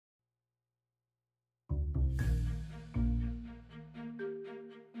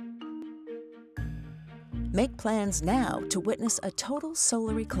Make plans now to witness a total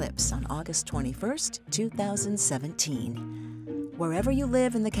solar eclipse on August 21st, 2017. Wherever you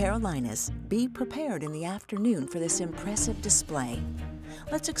live in the Carolinas, be prepared in the afternoon for this impressive display.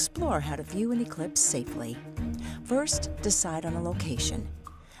 Let's explore how to view an eclipse safely. First, decide on a location.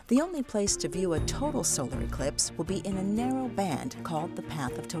 The only place to view a total solar eclipse will be in a narrow band called the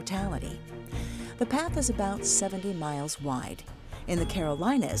path of totality. The path is about 70 miles wide. In the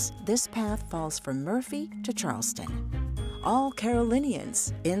Carolinas, this path falls from Murphy to Charleston. All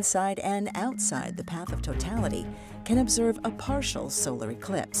Carolinians, inside and outside the path of totality, can observe a partial solar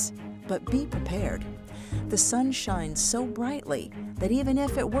eclipse. But be prepared. The sun shines so brightly that even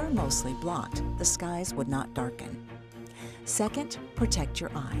if it were mostly blocked, the skies would not darken. Second, protect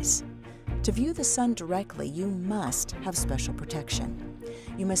your eyes. To view the sun directly, you must have special protection.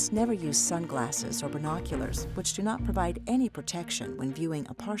 You must never use sunglasses or binoculars, which do not provide any protection when viewing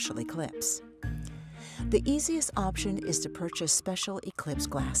a partial eclipse. The easiest option is to purchase special eclipse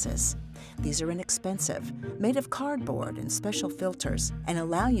glasses. These are inexpensive, made of cardboard and special filters, and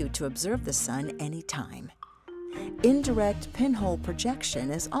allow you to observe the sun anytime. Indirect pinhole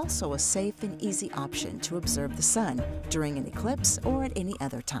projection is also a safe and easy option to observe the sun during an eclipse or at any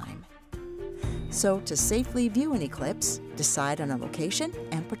other time. So, to safely view an eclipse, decide on a location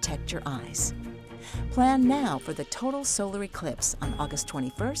and protect your eyes. Plan now for the total solar eclipse on August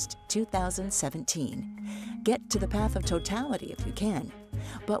 21st, 2017. Get to the path of totality if you can.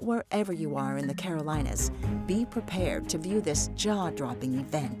 But wherever you are in the Carolinas, be prepared to view this jaw-dropping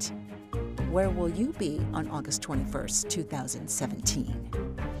event. Where will you be on August 21st,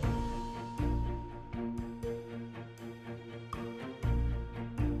 2017?